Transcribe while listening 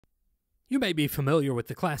You may be familiar with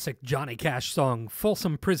the classic Johnny Cash song,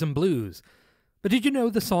 Folsom Prison Blues. But did you know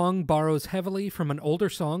the song borrows heavily from an older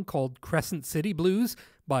song called Crescent City Blues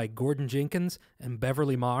by Gordon Jenkins and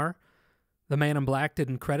Beverly Marr? The Man in Black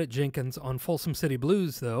didn't credit Jenkins on Folsom City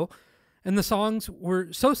Blues, though, and the songs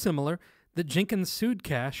were so similar that Jenkins sued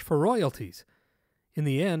Cash for royalties. In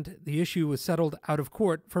the end, the issue was settled out of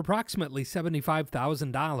court for approximately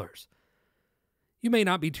 $75,000. You may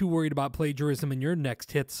not be too worried about plagiarism in your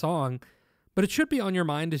next hit song, but it should be on your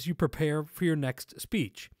mind as you prepare for your next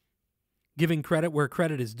speech. Giving credit where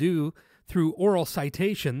credit is due through oral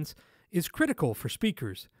citations is critical for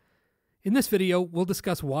speakers. In this video, we'll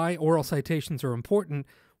discuss why oral citations are important,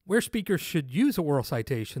 where speakers should use oral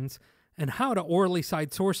citations, and how to orally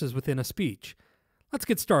cite sources within a speech. Let's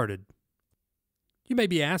get started. You may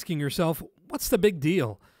be asking yourself, what's the big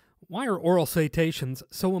deal? Why are oral citations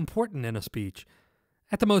so important in a speech?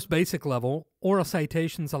 At the most basic level, oral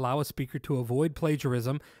citations allow a speaker to avoid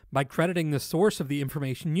plagiarism by crediting the source of the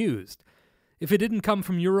information used. If it didn't come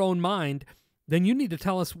from your own mind, then you need to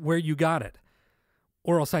tell us where you got it.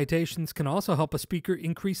 Oral citations can also help a speaker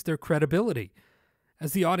increase their credibility,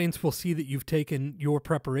 as the audience will see that you've taken your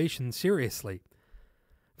preparation seriously.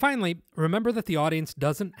 Finally, remember that the audience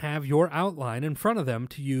doesn't have your outline in front of them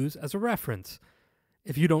to use as a reference.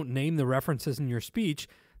 If you don't name the references in your speech,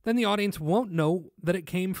 then the audience won't know that it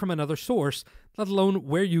came from another source, let alone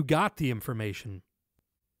where you got the information.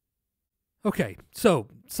 Okay, so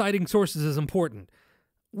citing sources is important.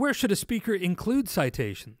 Where should a speaker include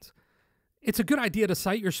citations? It's a good idea to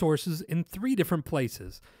cite your sources in 3 different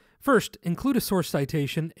places. First, include a source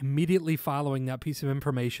citation immediately following that piece of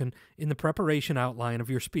information in the preparation outline of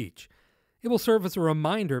your speech. It will serve as a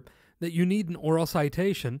reminder that you need an oral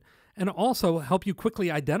citation and also help you quickly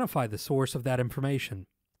identify the source of that information.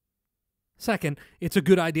 Second, it's a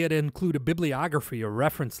good idea to include a bibliography or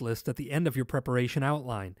reference list at the end of your preparation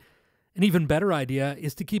outline. An even better idea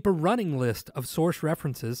is to keep a running list of source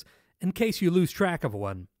references in case you lose track of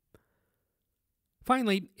one.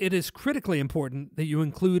 Finally, it is critically important that you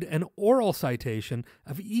include an oral citation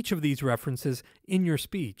of each of these references in your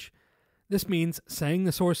speech. This means saying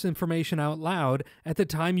the source information out loud at the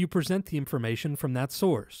time you present the information from that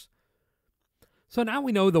source. So now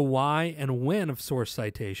we know the why and when of source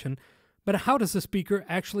citation, but how does the speaker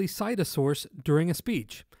actually cite a source during a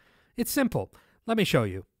speech? It's simple. Let me show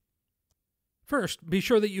you. First, be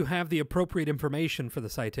sure that you have the appropriate information for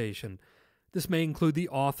the citation. This may include the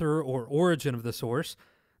author or origin of the source,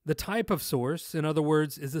 the type of source, in other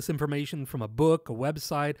words, is this information from a book, a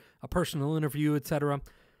website, a personal interview, etc.,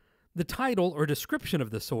 the title or description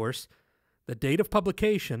of the source, the date of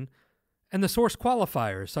publication, and the source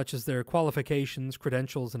qualifiers, such as their qualifications,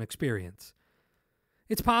 credentials, and experience.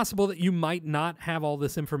 It's possible that you might not have all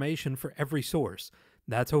this information for every source.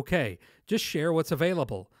 That's okay. Just share what's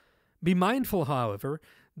available. Be mindful, however,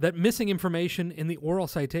 that missing information in the oral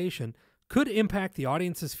citation could impact the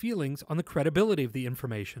audience's feelings on the credibility of the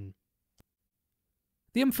information.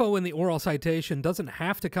 The info in the oral citation doesn't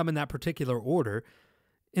have to come in that particular order.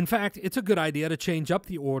 In fact, it's a good idea to change up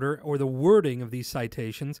the order or the wording of these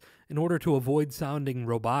citations in order to avoid sounding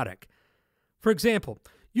robotic. For example,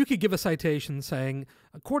 you could give a citation saying,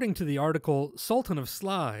 according to the article Sultan of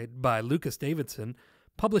Slide by Lucas Davidson,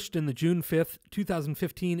 published in the June 5,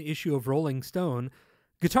 2015 issue of Rolling Stone,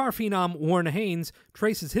 guitar phenom Warren Haynes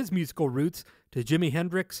traces his musical roots to Jimi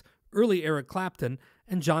Hendrix, early Eric Clapton,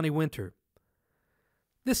 and Johnny Winter.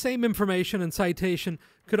 This same information and citation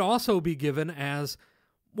could also be given as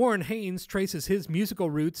Warren Haynes traces his musical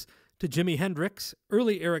roots to Jimi Hendrix,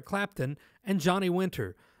 early Eric Clapton, and Johnny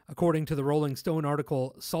Winter, according to the Rolling Stone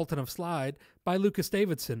article Sultan of Slide by Lucas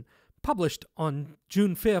Davidson, published on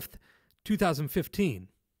June 5, 2015.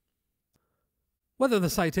 Whether the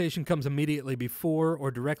citation comes immediately before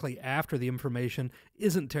or directly after the information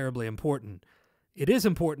isn't terribly important. It is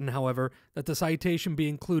important, however, that the citation be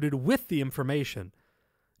included with the information.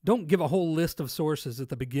 Don't give a whole list of sources at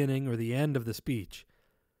the beginning or the end of the speech.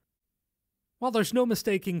 While there's no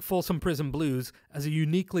mistaking Folsom Prison Blues as a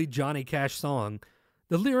uniquely Johnny Cash song,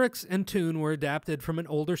 the lyrics and tune were adapted from an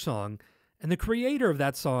older song, and the creator of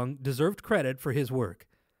that song deserved credit for his work.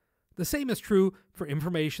 The same is true for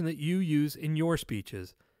information that you use in your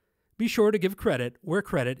speeches. Be sure to give credit where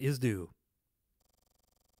credit is due.